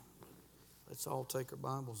Let's all take our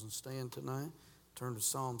Bibles and stand tonight. Turn to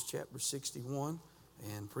Psalms chapter 61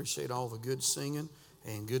 and appreciate all the good singing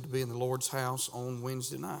and good to be in the Lord's house on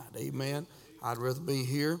Wednesday night. Amen. I'd rather be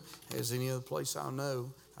here as any other place I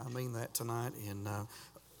know. I mean that tonight, and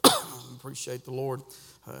appreciate the Lord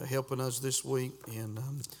helping us this week and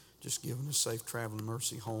just giving us safe traveling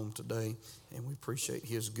mercy home today, and we appreciate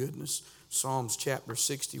His goodness. Psalms chapter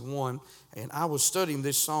 61, and I was studying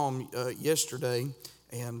this psalm yesterday,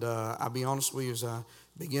 and I'll be honest with you, as I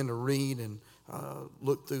began to read and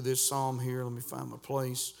look through this psalm here, let me find my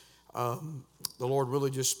place. The Lord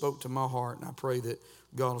really just spoke to my heart, and I pray that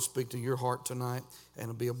God will speak to your heart tonight and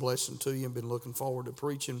it'll be a blessing to you. I've been looking forward to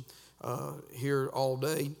preaching here all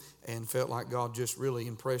day and felt like God just really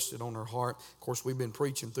impressed it on our heart. Of course, we've been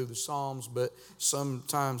preaching through the Psalms, but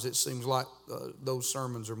sometimes it seems like those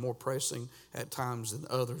sermons are more pressing at times than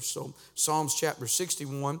others. So Psalms chapter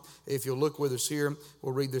 61, if you'll look with us here,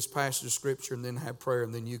 we'll read this passage of Scripture and then have prayer,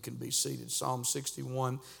 and then you can be seated. Psalm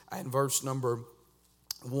 61 and verse number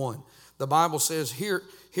 1. The Bible says,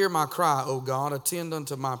 Hear my cry, O God, attend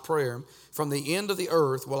unto my prayer. From the end of the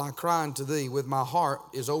earth will I cry unto thee. With my heart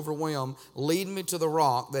is overwhelmed. Lead me to the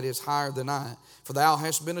rock that is higher than I. For thou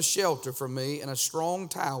hast been a shelter for me and a strong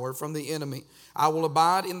tower from the enemy. I will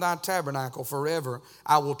abide in thy tabernacle forever.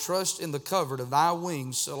 I will trust in the covert of thy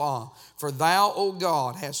wings, Selah. For thou, O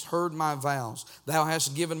God, hast heard my vows. Thou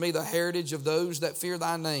hast given me the heritage of those that fear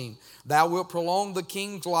thy name. Thou wilt prolong the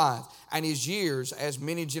king's life, and his years as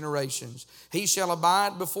many generations. He shall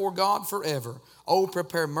abide before God forever. O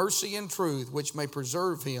prepare mercy and truth, which may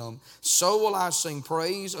preserve him. So will I sing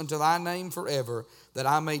praise unto thy name forever, that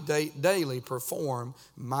I may daily perform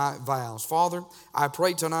my vows. Father, I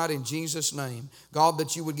pray tonight in Jesus' name, God,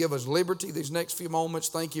 that you would give us liberty these next few moments.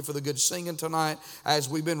 Thank you for the good singing tonight. As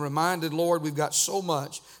we've been reminded, Lord, we've got so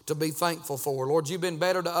much to be thankful for. Lord, you've been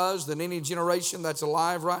better to us than any generation that's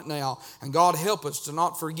alive right now. And God, help us to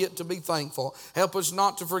not forget to be thankful. Help us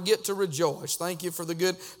not to forget to rejoice. Thank you for the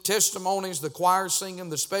good testimonies, the choir singing,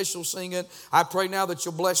 the special singing. I pray now that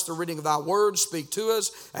you'll bless the reading of thy word, speak to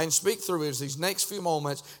us and speak through us these next few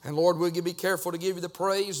moments. And Lord, we'll be careful to give you the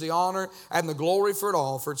praise, the honor, and the glory for it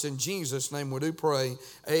all. For it's in Jesus' name we do pray.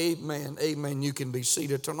 Amen. Amen. You can be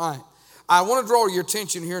seated tonight. I want to draw your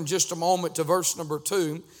attention here in just a moment to verse number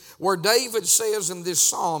 2, where David says in this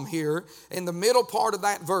psalm here, in the middle part of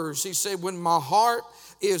that verse, he said, when my heart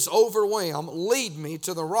is overwhelmed, lead me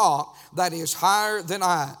to the rock that is higher than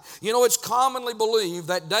I. You know, it's commonly believed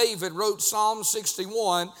that David wrote Psalm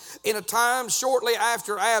 61 in a time shortly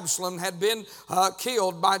after Absalom had been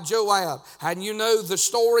killed by Joab. And you know the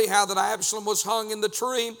story, how that Absalom was hung in the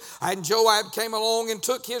tree and Joab came along and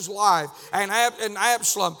took his life. And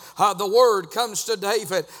Absalom, the word comes to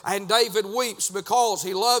David, and David weeps because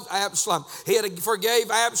he loved Absalom. He had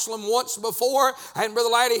forgave Absalom once before, and Brother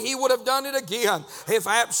Laddie, he would have done it again if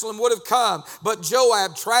Absalom would have come. But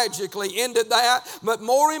Joab tragically ended that. But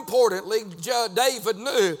more importantly, David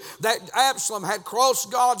knew that Absalom had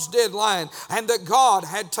crossed God's deadline and that God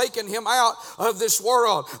had taken him out of this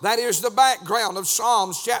world. That is the background of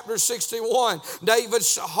Psalms chapter 61.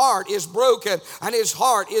 David's heart is broken and his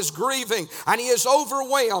heart is grieving and he is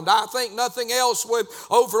overwhelmed. I think nothing else would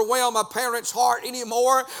overwhelm a parent's heart any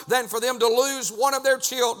more than for them to lose one of their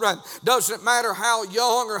children. Doesn't matter how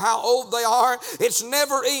young or how old they are. It's never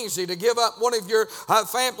easy to give up one of your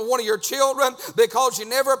family, one of your children, because you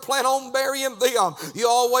never plan on burying them. You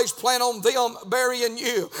always plan on them burying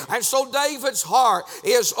you. And so David's heart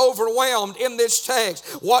is overwhelmed in this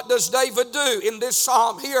text. What does David do in this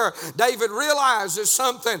psalm here? David realizes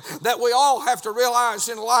something that we all have to realize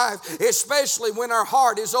in life, especially when our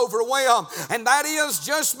heart is overwhelmed. And that is,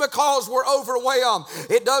 just because we're overwhelmed,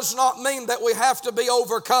 it does not mean that we have to be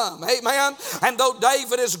overcome. Amen. And though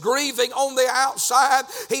David is grieving on the outside,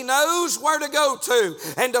 he knows where to go to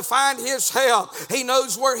and to find his help. He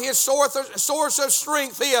knows where his source of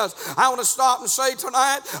strength is. I want to stop and say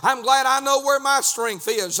tonight, I'm glad I know where my strength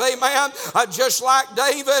is. Amen. Just like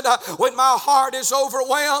David, when my heart is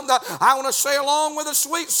overwhelmed, I want to say along with the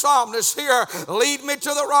sweet psalmist here, lead me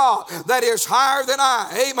to the rock that is higher than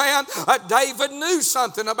I. Amen. David knew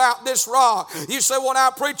something about this rock. You say, well,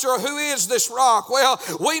 now, preacher, who is this rock? Well,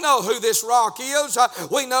 we know who this rock is.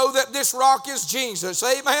 We know that this rock is Jesus. Jesus.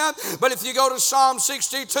 Amen. But if you go to Psalm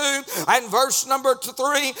 62 and verse number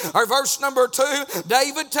 3 or verse number 2,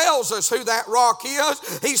 David tells us who that rock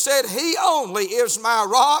is. He said, He only is my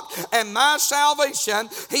rock and my salvation.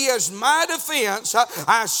 He is my defense.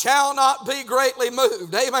 I shall not be greatly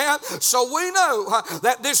moved. Amen. So we know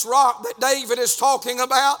that this rock that David is talking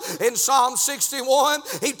about in Psalm 61,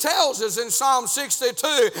 he tells us in Psalm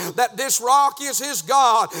 62 that this rock is his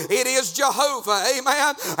God. It is Jehovah.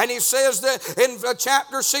 Amen. And he says that in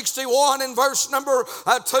chapter 61 in verse number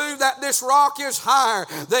 2 that this rock is higher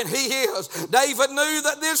than he is. David knew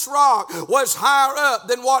that this rock was higher up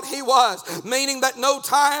than what he was, meaning that no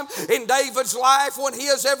time in David's life when he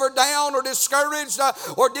is ever down or discouraged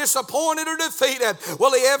or disappointed or defeated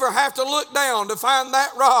will he ever have to look down to find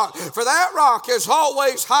that rock, for that rock is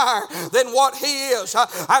always higher than what he is.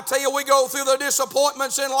 I tell you, we go through the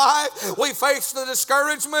disappointments in life, we face the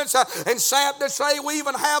discouragements, and sad to say we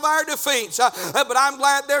even have our defeats, but I'm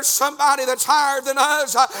glad there's somebody that's higher than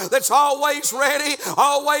us, that's always ready,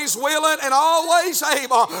 always willing, and always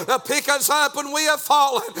able to pick us up when we have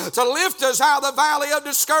fallen, to lift us out of the valley of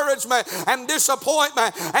discouragement and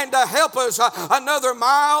disappointment, and to help us another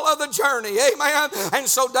mile of the journey. Amen. And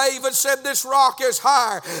so David said this rock is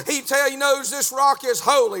higher. He knows this rock is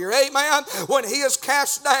holier. Amen. When he is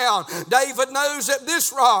cast down, David knows that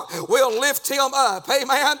this rock will lift him up.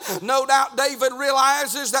 Amen. No doubt David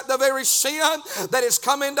realizes that the very sin that has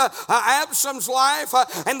come into Absalom's life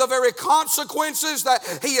and the very consequences that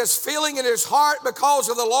he is feeling in his heart because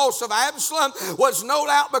of the loss of Absalom was no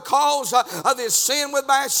doubt because of his sin with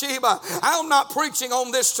Bathsheba. I'm not preaching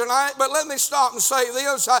on this tonight, but let me stop and say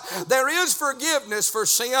this. There is forgiveness for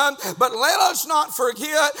sin, but let us not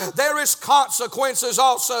forget there is consequences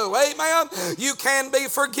also. Amen. You can be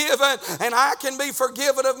forgiven, and I can be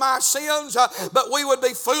forgiven of my sins, but we would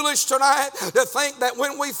be foolish tonight to think that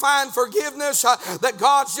when we find forgiveness that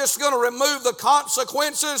God's just going to remove the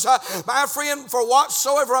consequences. My friend, for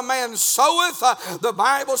whatsoever a man soweth, the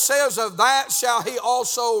Bible says of that shall he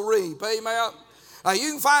also reap. Amen.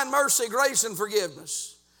 You can find mercy, grace, and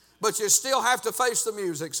forgiveness, but you still have to face the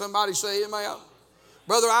music. Somebody say amen.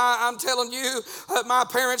 Brother, I'm telling you, my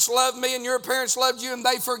parents loved me and your parents loved you and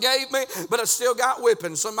they forgave me, but I still got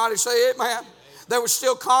whipping. Somebody say amen. There were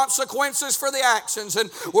still consequences for the actions, and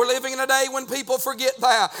we're living in a day when people forget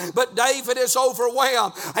that. But David is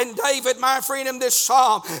overwhelmed, and David, my friend, in this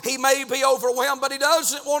psalm, he may be overwhelmed, but he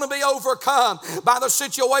doesn't want to be overcome by the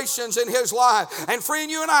situations in his life. And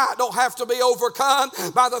friend, you and I don't have to be overcome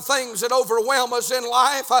by the things that overwhelm us in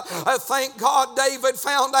life. Thank God David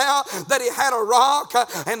found out that he had a rock,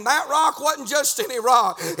 and that rock wasn't just any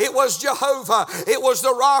rock. It was Jehovah. It was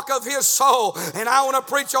the rock of his soul. And I want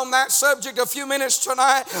to preach on that subject a few minutes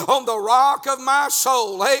tonight, on the rock of my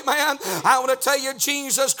soul. Amen. I want to tell you,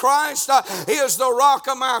 Jesus Christ is the rock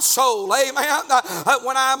of my soul. Amen.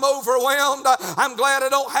 When I'm overwhelmed, I'm glad I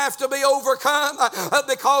don't have to be overcome,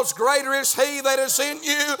 because greater is he that is in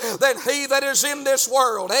you than he that is in this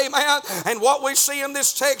world. Amen. And what we see in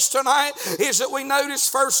this text tonight is that we notice,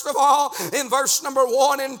 first of all, in verse number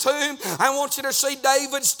 1 and 2, I want you to see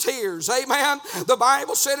David's tears. Amen. The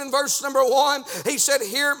Bible said in verse number 1, he said,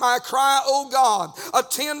 "Hear my cry, O God.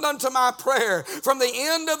 Attend unto my prayer. From the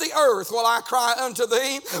end of the earth will I cry unto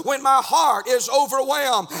thee. When my heart is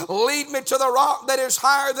overwhelmed, lead me to the rock that is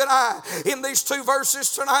higher than I." In these two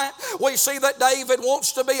verses tonight, we see that David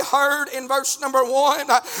wants to be heard in verse number 1.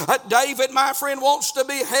 David, my friend, wants to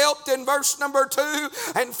be helped in verse number 2.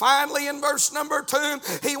 And finally in verse number 2,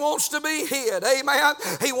 he wants to be hid. Amen.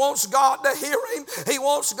 He wants God to hear him. He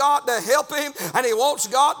wants God to help him. And he wants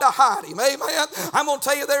God to hide him. Amen. I'm going to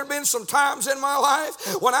tell you, there have been some times in my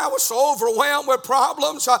life when I was so overwhelmed with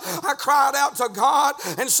problems, I cried out to God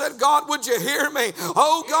and said, "God, would you hear me?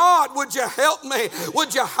 Oh God, would you help me?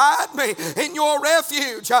 Would you hide me in your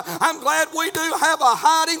refuge?" I'm glad we do have a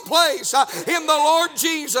hiding place in the Lord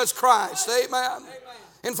Jesus Christ. Amen.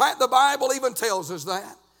 In fact, the Bible even tells us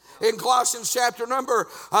that. In Colossians chapter number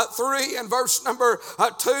 3 and verse number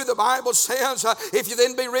 2, the Bible says, "If you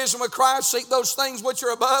then be risen with Christ, seek those things which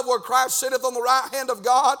are above, where Christ sitteth on the right hand of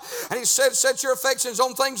God." And he said, "Set your affections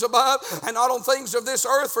on things above and not on things of this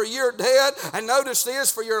earth, for you're dead." And notice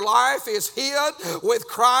this, "For your life is hid with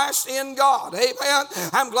Christ in God." Amen.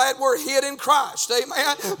 I'm glad we're hid in Christ.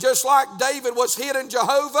 Amen. Just like David was hid in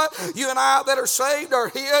Jehovah, you and I that are saved are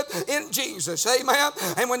hid in Jesus. Amen.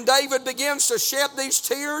 And when David begins to shed these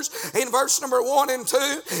tears, tears in verse number 1 and 2,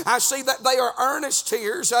 I see that they are earnest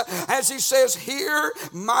tears as he says, hear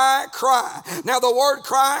my cry. Now the word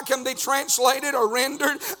cry can be translated or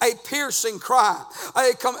rendered a piercing cry.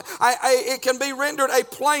 It can be rendered a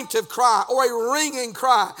plaintive cry or a ringing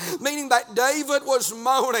cry, meaning that David was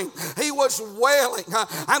moaning. He was wailing.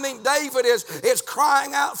 David is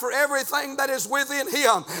crying out for everything that is within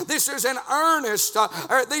him. This is an earnest,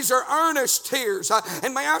 these are earnest tears.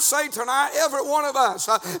 And may I say tonight, every one of us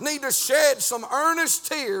need to shed some earnest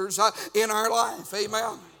tears in our life.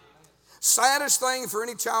 Amen. Saddest thing for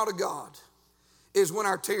any child of God is when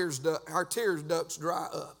our tears ducts dry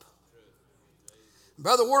up.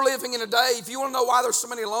 Brother, we're living in a day, if you want to know why there's so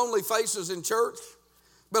many lonely faces in church,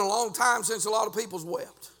 been a long time since a lot of people's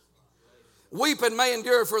wept. Weeping may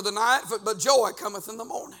endure for the night, but joy cometh in the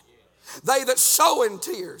morning. They that sow in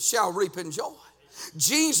tears shall reap in joy.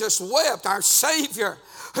 Jesus wept, our Savior,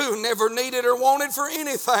 who never needed or wanted for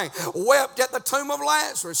anything, wept at the tomb of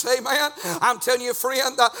Lazarus. Amen. I'm telling you,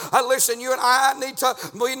 friend, listen, you and I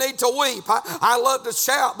we need to weep. I love to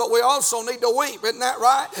shout, but we also need to weep. Isn't that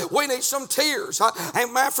right? We need some tears.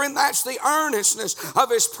 And my friend, that's the earnestness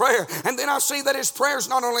of his prayer. And then I see that his prayer is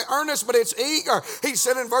not only earnest, but it's eager. He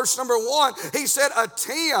said in verse number 1, he said,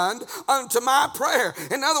 attend unto my prayer.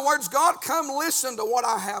 In other words, God, come listen to what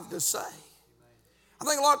I have to say. I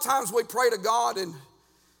think a lot of times we pray to God, and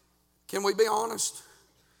can we be honest?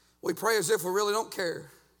 We pray as if we really don't care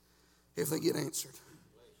if they get answered.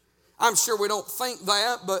 I'm sure we don't think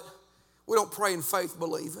that, but we don't pray in faith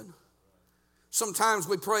believing. Sometimes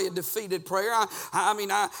we pray a defeated prayer.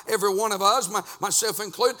 Every one of us, myself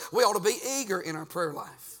included, we ought to be eager in our prayer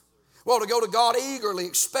life. We ought to go to God eagerly,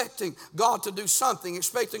 expecting God to do something,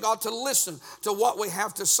 expecting God to listen to what we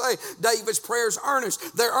have to say. David's prayers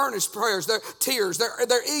earnest. They're earnest prayers. They're tears.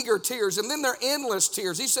 They're eager tears. And then they're endless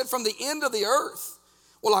tears. He said, from the end of the earth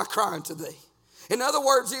will I cry unto thee. In other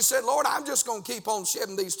words, he said, Lord, I'm just going to keep on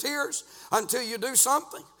shedding these tears until you do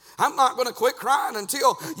something. I'm not going to quit crying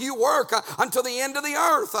until you work, until the end of the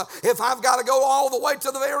earth. If I've got to go all the way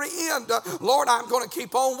to the very end, Lord, I'm going to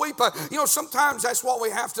keep on weeping. Sometimes that's what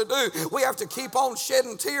we have to do. We have to keep on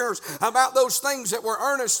shedding tears about those things that we're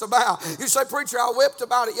earnest about. You say, preacher, I wept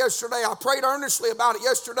about it yesterday. I prayed earnestly about it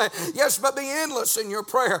yesterday. Yes, but be endless in your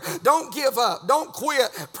prayer. Don't give up. Don't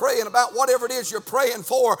quit praying about whatever it is you're praying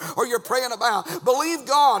for or you're praying about. Believe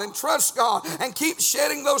God and trust God and keep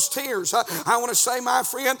shedding those tears. I want to say, my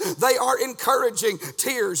friend, they are encouraging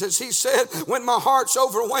tears. As he said, when my heart's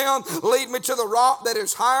overwhelmed, lead me to the rock that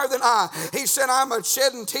is higher than I. He said, I'm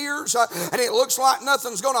shedding tears and it looks like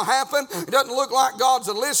nothing's going to happen. It doesn't look like God's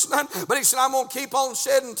listening, but he said, I'm going to keep on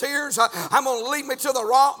shedding tears. I'm going to lead me to the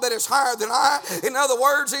rock that is higher than I. In other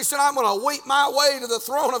words, he said, I'm going to weep my way to the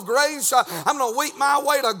throne of grace. I'm going to weep my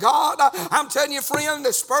way to God. I'm telling you, friend,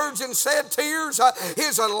 the Spurgeon said tears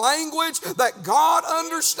is a language that God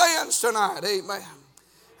understands tonight. Amen.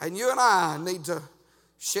 And you and I need to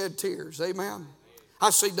shed tears. Amen. I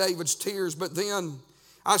see David's tears, but then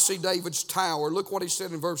I see David's tower. Look what he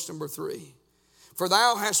said in verse number 3. For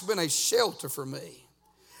thou hast been a shelter for me,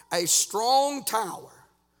 a strong tower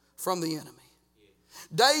from the enemy.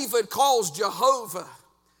 David calls Jehovah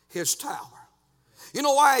his tower. You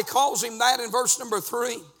know why he calls him that in verse number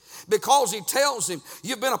 3? Because he tells him,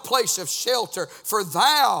 you've been a place of shelter, for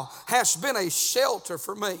thou hast been a shelter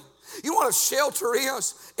for me. You know what a shelter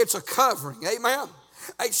is? It's a covering. Amen.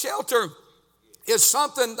 A shelter is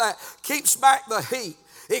something that keeps back the heat.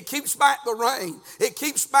 It keeps back the rain. It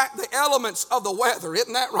keeps back the elements of the weather.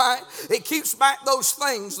 Isn't that right? It keeps back those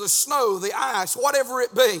things, the snow, the ice, whatever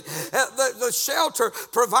it be. The shelter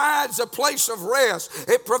provides a place of rest.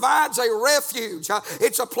 It provides a refuge.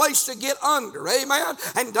 It's a place to get under. Amen.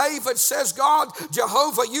 And David says, God,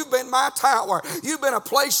 Jehovah, you've been my tower. You've been a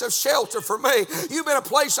place of shelter for me. You've been a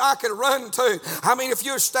place I can run to. I mean, if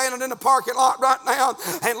you're standing in the parking lot right now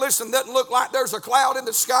and listen, doesn't look like there's a cloud in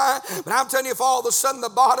the sky, but I'm telling you, if all of a sudden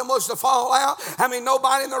the bottom was to fall out,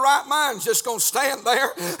 nobody in the right mind is just going to stand there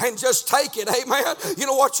and just take it. Amen. You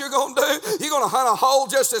know what you're going to do? You're going to hunt a hole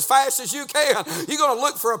just as fast as you can. You're going to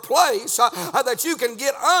look for a place that you can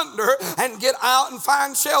get under and get out and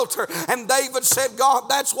find shelter. And David said, God,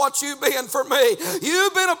 that's what you've been for me.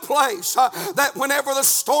 You've been a place that whenever the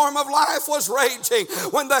storm of life was raging,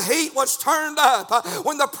 when the heat was turned up,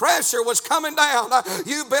 when the pressure was coming down,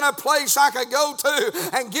 you've been a place I could go to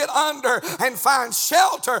and get under and find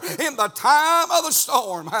shelter in the time of the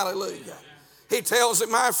storm. Hallelujah. He tells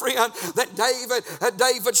him, my friend, that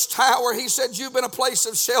David's tower, he said, you've been a place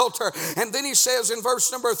of shelter. And then he says in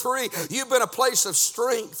verse number 3, you've been a place of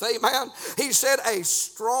strength. Amen. He said, a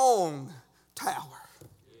strong tower.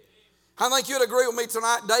 I think you'd agree with me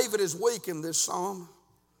tonight, David is weak in this psalm,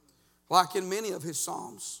 like in many of his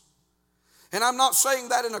psalms. And I'm not saying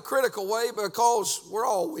that in a critical way because we're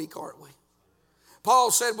all weak, aren't we?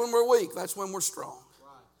 Paul said when we're weak, that's when we're strong.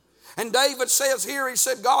 And David says here, he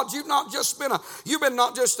said, God, you've been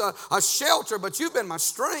not just a shelter, but you've been my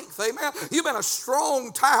strength. Amen. You've been a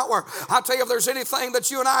strong tower. I tell you, if there's anything that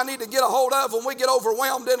you and I need to get a hold of when we get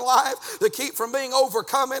overwhelmed in life, to keep from being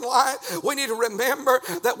overcome in life, we need to remember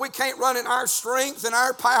that we can't run in our strength and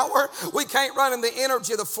our power. We can't run in the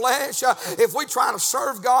energy of the flesh. If we try to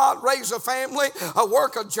serve God, raise a family,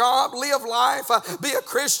 work a job, live life, be a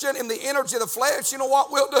Christian in the energy of the flesh, you know what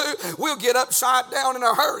we'll do? We'll get upside down in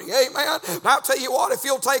a hurry. Amen. But I'll tell you what, if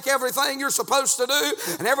you'll take everything you're supposed to do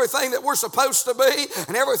and everything that we're supposed to be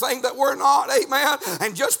and everything that we're not, amen,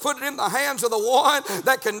 and just put it in the hands of the one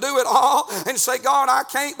that can do it all and say, God, I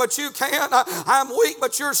can't, but you can. I'm weak,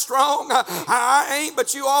 but you're strong. I ain't,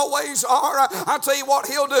 but you always are. I'll tell you what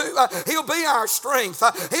he'll do. He'll be our strength.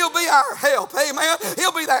 He'll be our help. Amen.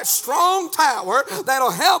 He'll be that strong tower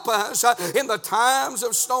that'll help us in the times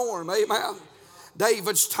of storm. Amen.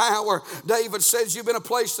 David's tower. David says you've been a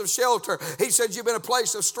place of shelter. He said you've been a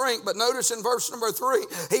place of strength. But notice in verse number 3,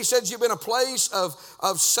 he said you've been a place of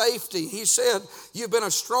safety. He said you've been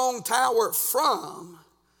a strong tower from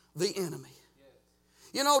the enemy.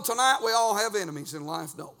 You know, tonight we all have enemies in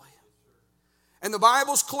life, don't we? And the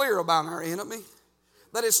Bible's clear about our enemy,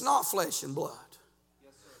 that it's not flesh and blood.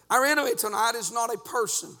 Our enemy tonight is not a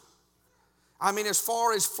person. I mean, as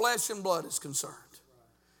far as flesh and blood is concerned.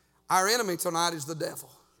 Our enemy tonight is the devil.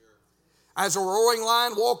 As a roaring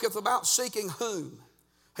lion walketh about seeking whom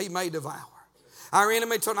he may devour. Our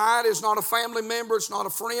enemy tonight is not a family member. It's not a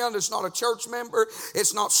friend. It's not a church member.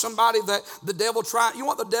 It's not somebody that the devil tried. You know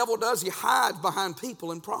what the devil does? He hides behind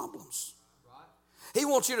people and problems. He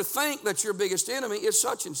wants you to think that your biggest enemy is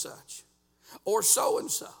such and such or so and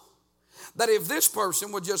so. That if this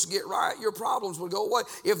person would just get right, your problems would go away.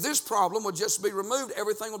 If this problem would just be removed,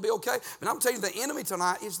 everything would be okay. And I'm telling you, the enemy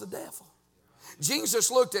tonight is the devil. Jesus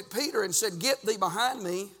looked at Peter and said, get thee behind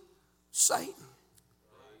me, Satan.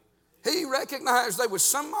 He recognized there was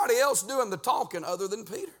somebody else doing the talking other than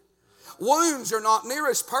Peter. Wounds are not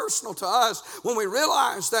near as personal to us when we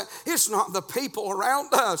realize that it's not the people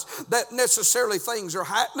around us that necessarily things are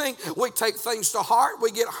happening. We take things to heart,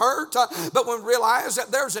 we get hurt, but when we realize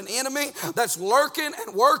that there's an enemy that's lurking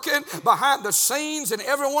and working behind the scenes in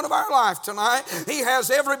every one of our life tonight. He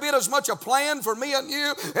has every bit as much a plan for me and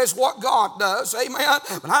you as what God does, amen.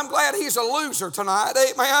 But I'm glad he's a loser tonight,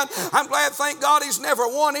 amen. I'm glad, thank God, he's never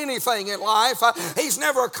won anything in life. He's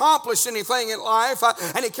never accomplished anything in life,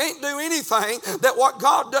 and he can't do anything that what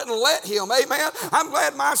God doesn't let him. Amen. I'm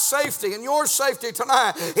glad my safety and your safety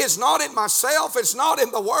tonight is not in myself. It's not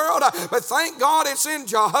in the world. But thank God it's in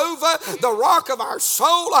Jehovah, the rock of our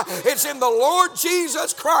soul. It's in the Lord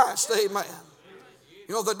Jesus Christ. Amen.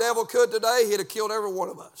 You know, if the devil could today, he'd have killed every one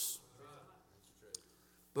of us.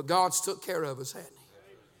 But God's took care of us, hadn't he?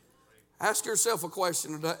 Ask yourself a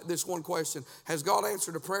question today, this one question. Has God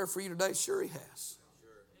answered a prayer for you today? Sure he has.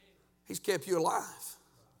 He's kept you alive.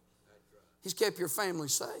 He's kept your family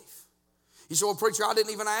safe. You say, well, preacher, I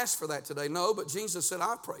didn't even ask for that today. No, but Jesus said,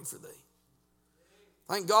 I prayed for thee.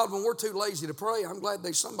 Thank God when we're too lazy to pray, I'm glad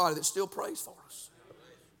there's somebody that still prays for us.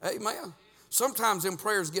 Amen. Sometimes them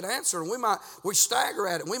prayers get answered and we stagger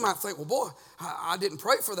at it. And we might think, well, boy, I didn't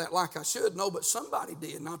pray for that like I should. No, but somebody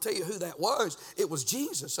did. And I'll tell you who that was. It was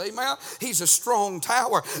Jesus. Amen. He's a strong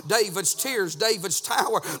tower. David's tears, David's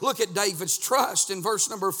tower. Look at David's trust in verse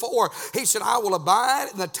number 4. He said, I will abide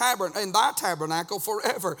in thy tabernacle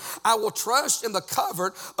forever. I will trust in the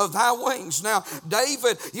covert of thy wings. Now,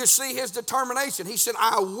 David, you see his determination. He said,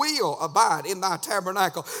 I will abide in thy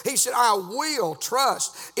tabernacle. He said, I will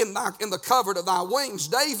trust in the covert of thy wings.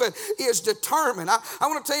 David is determined. I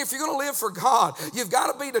want to tell you, if you're going to live for God, you've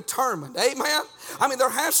got to be determined. Amen. I mean, there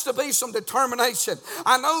has to be some determination.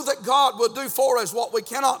 I know that God will do for us what we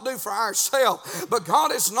cannot do for ourselves, but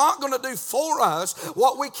God is not going to do for us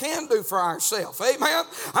what we can do for ourselves. Amen.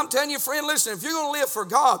 I'm telling you, friend, listen, if you're going to live for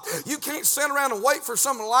God, you can't sit around and wait for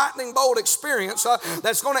some lightning bolt experience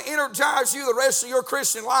that's going to energize you the rest of your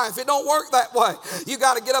Christian life. It don't work that way. You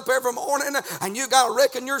got to get up every morning and you got to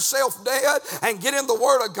reckon yourself dead and get in the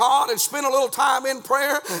Word of God and spend a little time in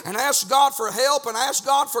prayer and ask God for help and ask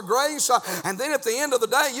God for grace. And then at the end of the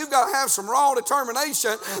day, you've got to have some raw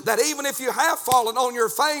determination that even if you have fallen on your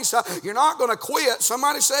face, you're not going to quit.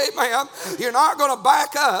 Somebody say amen. You're not going to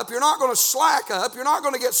back up. You're not going to slack up. You're not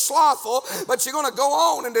going to get slothful, but you're going to go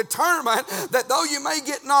on and determine that though you may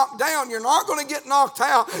get knocked down, you're not going to get knocked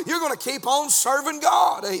out. You're going to keep on serving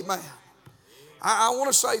God. Amen. I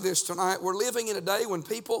want to say this tonight. We're living in a day when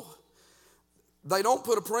people, they don't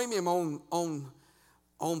put a premium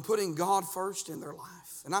on putting God first in their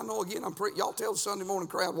life. And I know, again, y'all tell the Sunday morning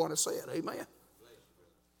crowd what I said. Amen.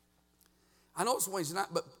 I know it's Wednesday night,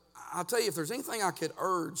 but I'll tell you, if there's anything I could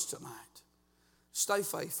urge tonight, stay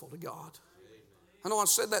faithful to God. I know I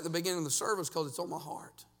said that at the beginning of the service because it's on my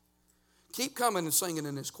heart. Keep coming and singing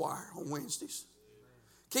in this choir on Wednesdays.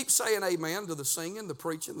 Keep saying amen to the singing, the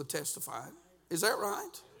preaching, the testifying. Is that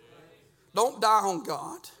right? Don't die on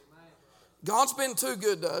God. God's been too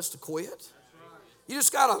good to us to quit. You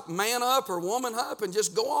just got to man up or woman up and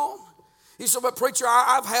just go on. You say, but preacher,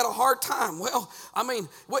 I've had a hard time. Well, I mean,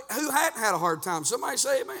 who hadn't had a hard time? Somebody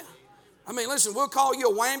say amen. I mean, listen, we'll call you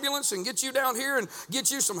an ambulance and get you down here and get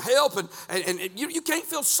you some help. And you can't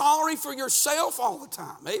feel sorry for yourself all the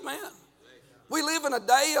time. Amen. We live in a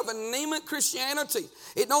day of anemic Christianity.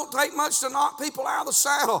 It don't take much to knock people out of the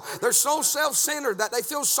saddle. They're so self-centered that they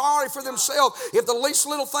feel sorry for themselves if the least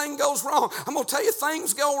little thing goes wrong. I'm going to tell you,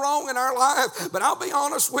 things go wrong in our life, but I'll be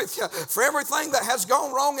honest with you. For everything that has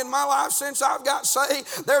gone wrong in my life since I've got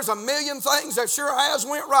saved, there's a million things that sure has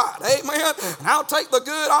went right. Amen. And I'll take the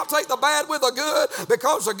good, I'll take the bad with the good,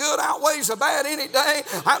 because the good outweighs the bad any day.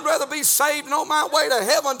 I'd rather be saved and on my way to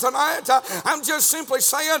heaven tonight. I'm just simply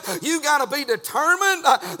saying, you got to be determined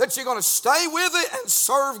that you're going to stay with it and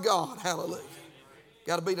serve God. Hallelujah.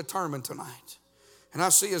 Got to be determined tonight. And I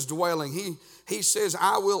see his dwelling. He says,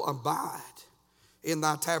 I will abide in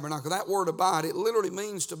thy tabernacle. That word abide, it literally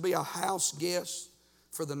means to be a house guest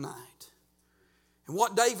for the night. And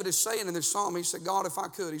what David is saying in this psalm, he said, God, if I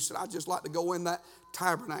could, he said, I'd just like to go in that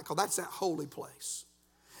tabernacle. That's that holy place.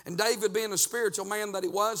 And David, being a spiritual man that he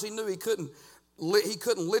was, he knew he couldn't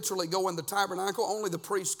literally go in the tabernacle. Only the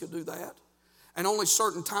priest could do that. And only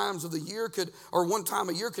certain times of the year one time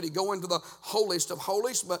a year could he go into the holiest of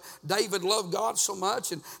holies. But David loved God so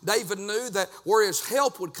much, and David knew that where his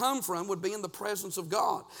help would come from would be in the presence of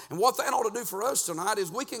God. And what that ought to do for us tonight is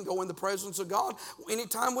we can go in the presence of God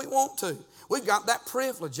anytime we want to. We've got that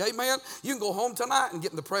privilege, amen. You can go home tonight and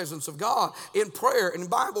get in the presence of God in prayer and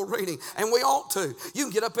Bible reading, and we ought to. You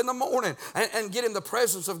can get up in the morning and get in the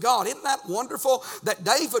presence of God. Isn't that wonderful that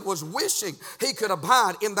David was wishing he could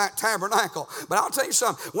abide in that tabernacle? But I'll tell you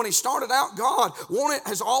something, when he started out, God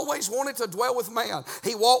has always wanted to dwell with man.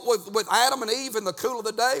 He walked with Adam and Eve in the cool of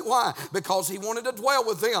the day. Why? Because he wanted to dwell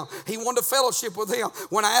with them. He wanted to fellowship with them.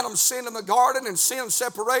 When Adam sinned in the garden and sin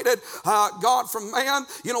separated God from man,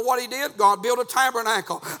 you know what he did? God built a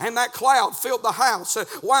tabernacle, and that cloud filled the house.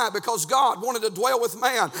 Why? Because God wanted to dwell with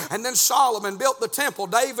man. And then Solomon built the temple.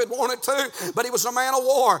 David wanted to, but he was a man of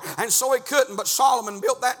war, and so he couldn't. But Solomon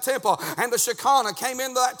built that temple, and the Shekinah came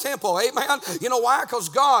into that temple. Amen. You know why? Because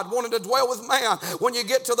God wanted to dwell with man. When you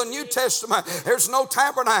get to the New Testament, there's no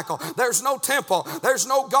tabernacle, there's no temple, there's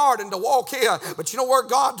no garden to walk in. But you know where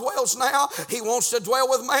God dwells now? He wants to dwell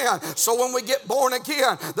with man. So when we get born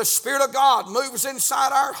again, the Spirit of God moves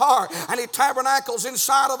inside our heart, and he tabernacles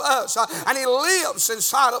inside of us, and he lives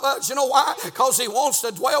inside of us. You know why? Because he wants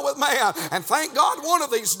to dwell with man. And thank God, one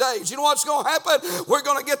of these days, you know what's going to happen? We're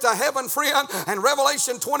going to get to heaven, friend. And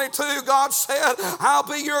Revelation 22, God said, I'll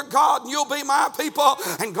be your God and you'll be my people.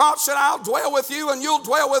 And God said, I'll dwell with you and you'll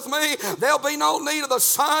dwell with me. There'll be no need of the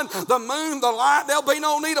sun, the moon, the light. There'll be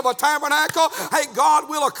no need of a tabernacle. Hey, God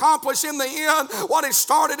will accomplish in the end what he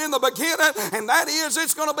started in the beginning, and that is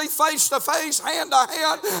it's going to be face to face, hand to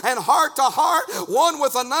hand, and heart to heart, one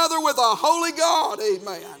with another, with a holy God.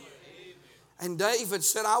 Amen. And David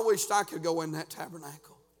said, I wished I could go in that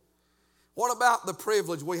tabernacle. What about the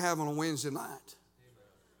privilege we have on a Wednesday night?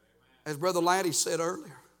 As Brother Laddie said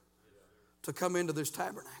earlier, to come into this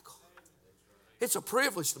tabernacle. It's a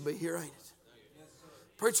privilege to be here, ain't it?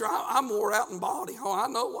 Preacher, I'm wore out in body. Oh, I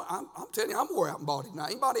know. I'm telling you, I'm wore out in body now.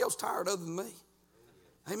 Anybody else tired other than me?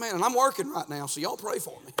 Amen. And I'm working right now, so y'all pray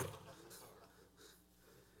for me.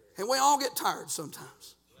 And we all get tired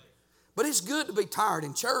sometimes. But it's good to be tired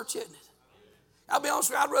in church, isn't it? I'll be honest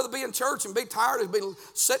with you, I'd rather be in church and be tired than be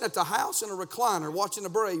sitting at the house in a recliner watching the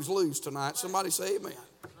Braves lose tonight. Somebody say amen.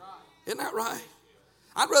 Isn't that right?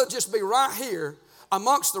 I'd rather just be right here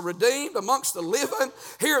amongst the redeemed, amongst the living,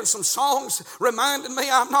 hearing some songs reminding me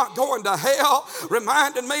I'm not going to hell,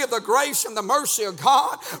 reminding me of the grace and the mercy of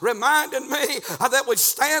God, reminding me that we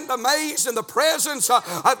stand amazed in the presence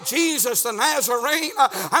of Jesus the Nazarene.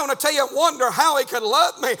 I want to tell you, wonder how he could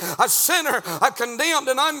love me, a sinner, condemned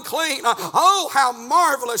and unclean. Oh, how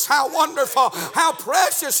marvelous, how wonderful, how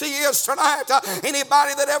precious he is tonight.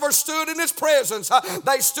 Anybody that ever stood in his presence,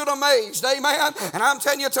 they stood amazed. Amen. And I'm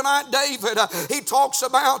telling you tonight, David, he taught talks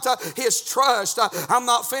about his trust. I'm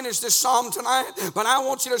not finished this psalm tonight, but I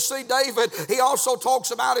want you to see David. He also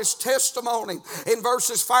talks about his testimony in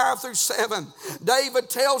verses 5 through 7. David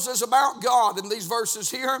tells us about God in these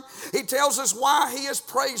verses here. He tells us why he is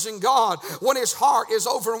praising God when his heart is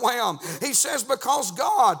overwhelmed. He says, because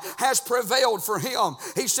God has prevailed for him.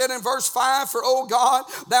 He said in verse 5, for, O God,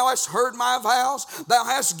 thou hast heard my vows. Thou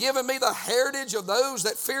hast given me the heritage of those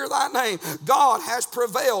that fear thy name. God has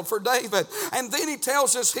prevailed for David. And then he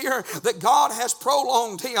tells us here that God has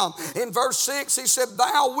prolonged him. In verse 6, he said,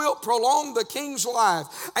 thou wilt prolong the king's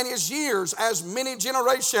life and his years as many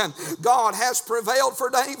generations. God has prevailed for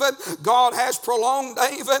David. God has prolonged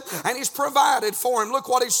David, and he's provided for him. Look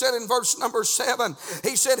what he said in verse number 7.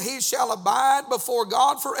 He said, he shall abide before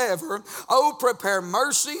God forever. Oh, prepare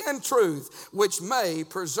mercy and truth, which may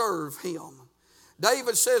preserve him.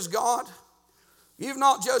 David says, God, you've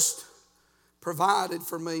not just provided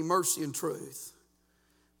for me mercy and truth,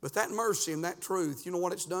 but that mercy and that truth, you know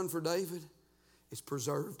what it's done for David? It's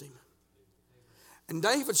preserved him. And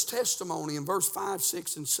David's testimony in verse 5,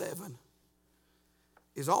 6, and 7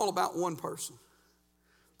 is all about one person,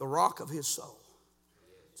 the rock of his soul.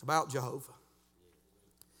 It's about Jehovah.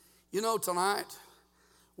 You know, tonight,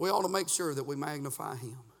 we ought to make sure that we magnify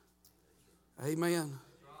him. Amen.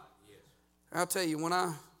 I'll tell you,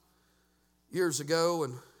 years ago,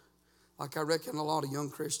 and like I reckon a lot of young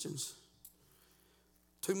Christians,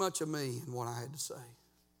 too much of me in what I had to say,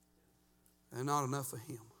 and not enough of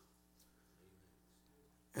him.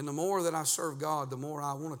 And the more that I serve God, the more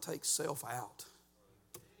I want to take self out.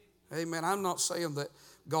 Amen. I'm not saying that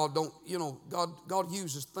God don't, God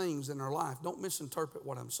uses things in our life. Don't misinterpret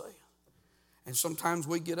what I'm saying. And sometimes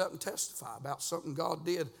we get up and testify about something God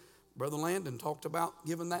did. Brother Landon talked about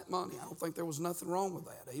giving that money. I don't think there was nothing wrong with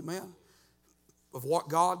that. Amen. Of what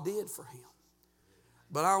God did for him.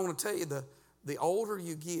 But I want to tell you, the older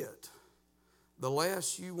you get, the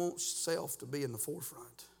less you want self to be in the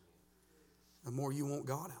forefront. The more you want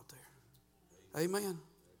God out there. Amen.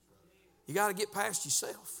 You got to get past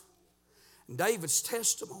yourself. And David's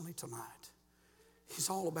testimony tonight is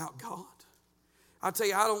all about God. I tell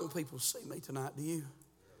you, I don't want people to see me tonight, do you?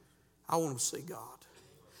 I want them to see God.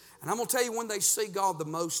 And I'm going to tell you, when they see God the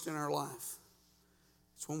most in our life,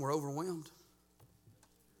 it's when we're overwhelmed.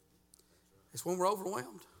 It's when we're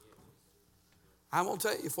overwhelmed. I'm going to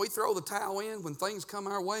tell you, if we throw the towel in when things come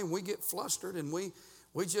our way and we get flustered and we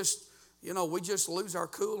just lose our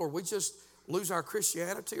cool, or we just lose our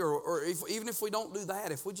Christianity, or even if we don't do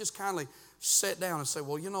that, if we just kindly sit down and say,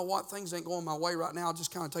 well, you know what, things ain't going my way right now, I'll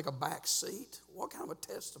just kind of take a back seat. What kind of a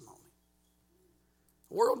testimony?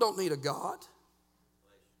 The world don't need a God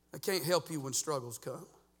that can't help you when struggles come.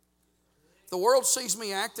 If the world sees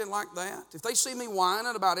me acting like that, if they see me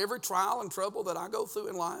whining about every trial and trouble that I go through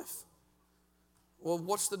in life, well,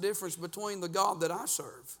 what's the difference between the God that I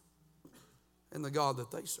serve and the God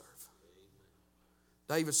that they serve?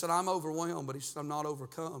 David said, I'm overwhelmed, but he said, I'm not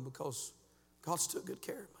overcome, because God's took good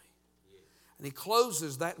care of me. And he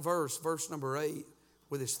closes that verse number 8,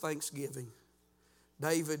 with his thanksgiving.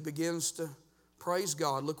 David begins to praise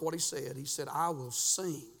God. Look what he said. He said, I will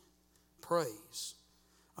sing praise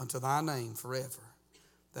unto thy name forever,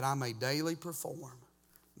 that I may daily perform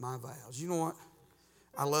my vows. You know what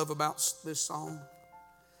I love about this song?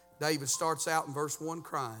 David starts out in verse 1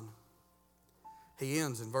 crying. He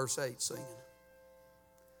ends in verse 8 singing.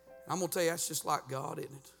 I'm going to tell you, that's just like God,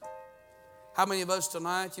 isn't it? How many of us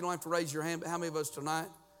tonight, you don't have to raise your hand, but how many of us tonight,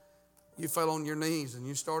 you fell on your knees and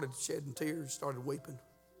you started shedding tears, started weeping?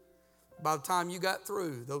 By the time you got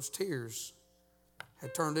through, those tears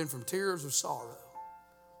had turned in from tears of sorrow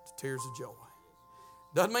to tears of joy.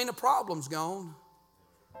 Doesn't mean the problem's gone.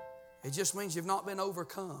 It just means you've not been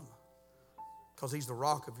overcome, because he's the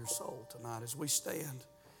rock of your soul tonight as we stand.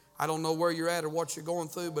 I don't know where you're at or what you're going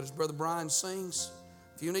through, but as Brother Brian sings,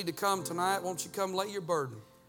 if you need to come tonight, won't you come lay your burden